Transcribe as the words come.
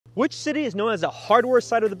Which city is known as the hardware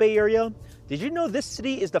side of the Bay Area? Did you know this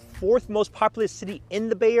city is the 4th most populous city in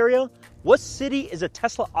the Bay Area? What city is a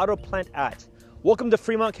Tesla auto plant at? Welcome to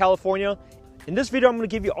Fremont, California. In this video, I'm going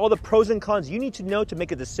to give you all the pros and cons you need to know to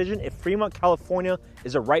make a decision if Fremont, California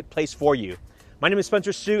is the right place for you. My name is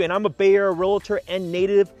Spencer Su, and I'm a Bay Area realtor and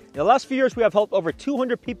native. In the last few years, we have helped over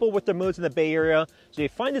 200 people with their moves in the Bay Area. So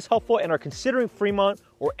if you find this helpful and are considering Fremont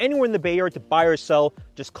or anywhere in the Bay Area to buy or sell,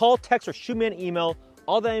 just call, text, or shoot me an email.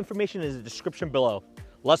 All that information is in the description below.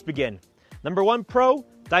 Let's begin. Number 1 pro,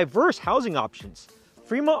 diverse housing options.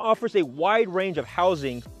 Fremont offers a wide range of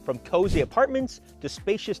housing from cozy apartments to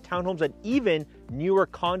spacious townhomes and even newer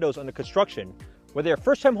condos under construction. Whether you're a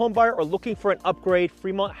first-time homebuyer or looking for an upgrade,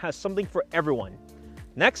 Fremont has something for everyone.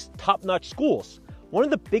 Next, top-notch schools. One of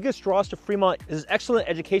the biggest draws to Fremont is its excellent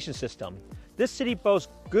education system. This city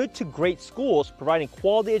boasts good to great schools, providing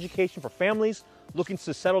quality education for families looking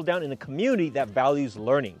to settle down in a community that values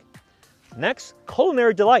learning. Next,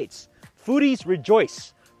 culinary delights. Foodies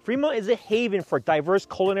rejoice. Fremont is a haven for diverse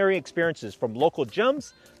culinary experiences, from local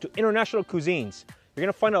gems to international cuisines. You're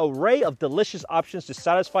going to find an array of delicious options to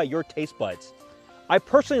satisfy your taste buds. I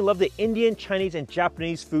personally love the Indian, Chinese, and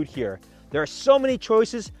Japanese food here. There are so many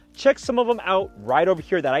choices. Check some of them out right over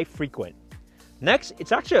here that I frequent. Next,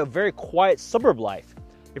 it's actually a very quiet suburb life.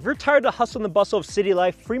 If you're tired of the hustle and the bustle of city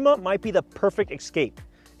life, Fremont might be the perfect escape.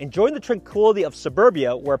 Enjoying the tranquility of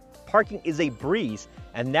suburbia, where parking is a breeze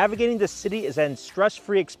and navigating the city is a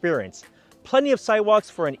stress-free experience. Plenty of sidewalks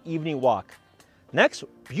for an evening walk. Next,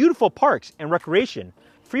 beautiful parks and recreation.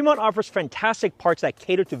 Fremont offers fantastic parks that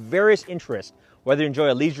cater to various interests. Whether you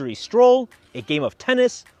enjoy a leisurely stroll, a game of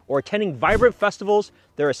tennis, or attending vibrant festivals,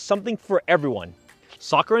 there is something for everyone.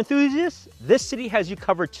 Soccer enthusiasts? This city has you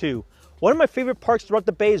covered too. One of my favorite parks throughout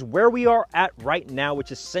the Bay is where we are at right now,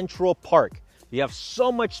 which is Central Park. You have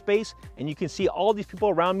so much space, and you can see all these people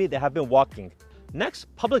around me that have been walking.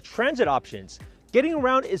 Next, public transit options. Getting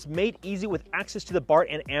around is made easy with access to the BART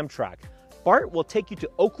and Amtrak. BART will take you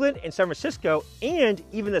to Oakland and San Francisco, and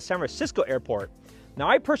even the San Francisco airport. Now,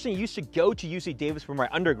 I personally used to go to UC Davis for my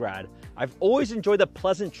undergrad. I've always enjoyed the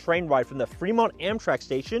pleasant train ride from the Fremont Amtrak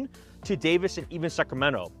station to Davis and even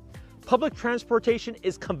Sacramento. Public transportation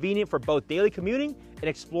is convenient for both daily commuting and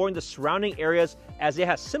exploring the surrounding areas, as it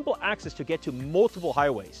has simple access to get to multiple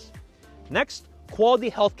highways. Next, quality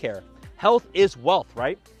healthcare. Health is wealth,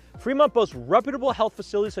 right? Fremont boasts reputable health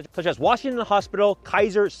facilities such as Washington Hospital,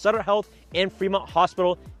 Kaiser, Sutter Health, and Fremont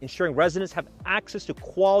Hospital, ensuring residents have access to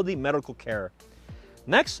quality medical care.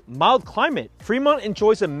 Next, mild climate. Fremont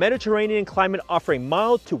enjoys a Mediterranean climate, offering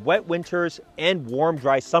mild to wet winters and warm,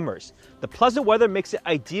 dry summers. The pleasant weather makes it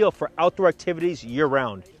ideal for outdoor activities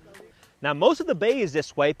year-round. Now, most of the Bay is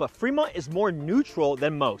this way, but Fremont is more neutral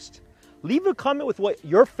than most. Leave a comment with what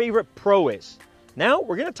your favorite pro is. Now,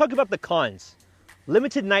 we're going to talk about the cons.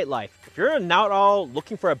 Limited nightlife. If you're a night owl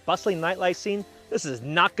looking for a bustling nightlife scene, this is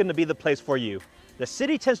not going to be the place for you. The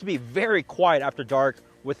city tends to be very quiet after dark,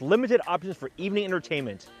 with limited options for evening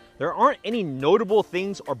entertainment. There aren't any notable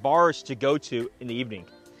things or bars to go to in the evening.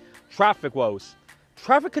 Traffic woes.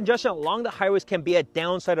 Traffic congestion along the highways can be a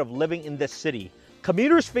downside of living in this city.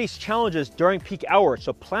 Commuters face challenges during peak hours,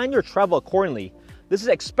 so plan your travel accordingly. This is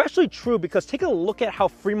especially true because take a look at how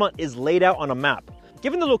Fremont is laid out on a map.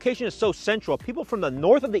 Given the location is so central, people from the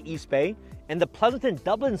north of the East Bay and the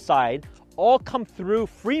Pleasanton-Dublin side all come through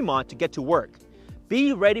Fremont to get to work.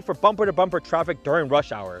 Be ready for bumper-to-bumper traffic during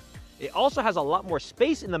rush hour. It also has a lot more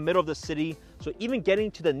space in the middle of the city, so even getting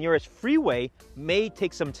to the nearest freeway may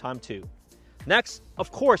take some time too. Next, of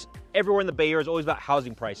course, everywhere in the Bay Area is always about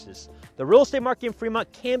housing prices. The real estate market in Fremont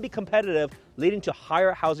can be competitive, leading to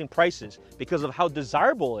higher housing prices because of how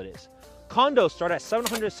desirable it is. Condos start at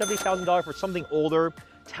 $770,000 for something older,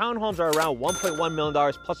 townhomes are around $1.1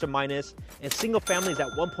 million plus or minus, and single families at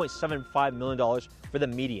 $1.75 million for the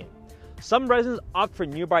median. Some residents opt for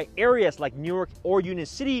nearby areas like Newark or Union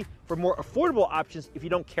City for more affordable options if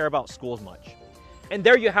you don't care about schools much. And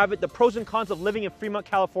there you have it, the pros and cons of living in Fremont,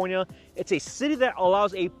 California. It's a city that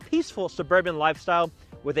allows a peaceful suburban lifestyle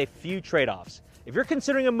with a few trade-offs. If you're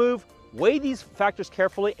considering a move, weigh these factors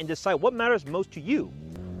carefully and decide what matters most to you.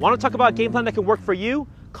 Want to talk about a game plan that can work for you?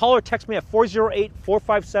 Call or text me at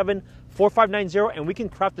 408-457-4590 and we can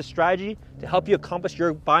craft a strategy to help you accomplish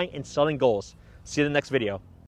your buying and selling goals. See you in the next video.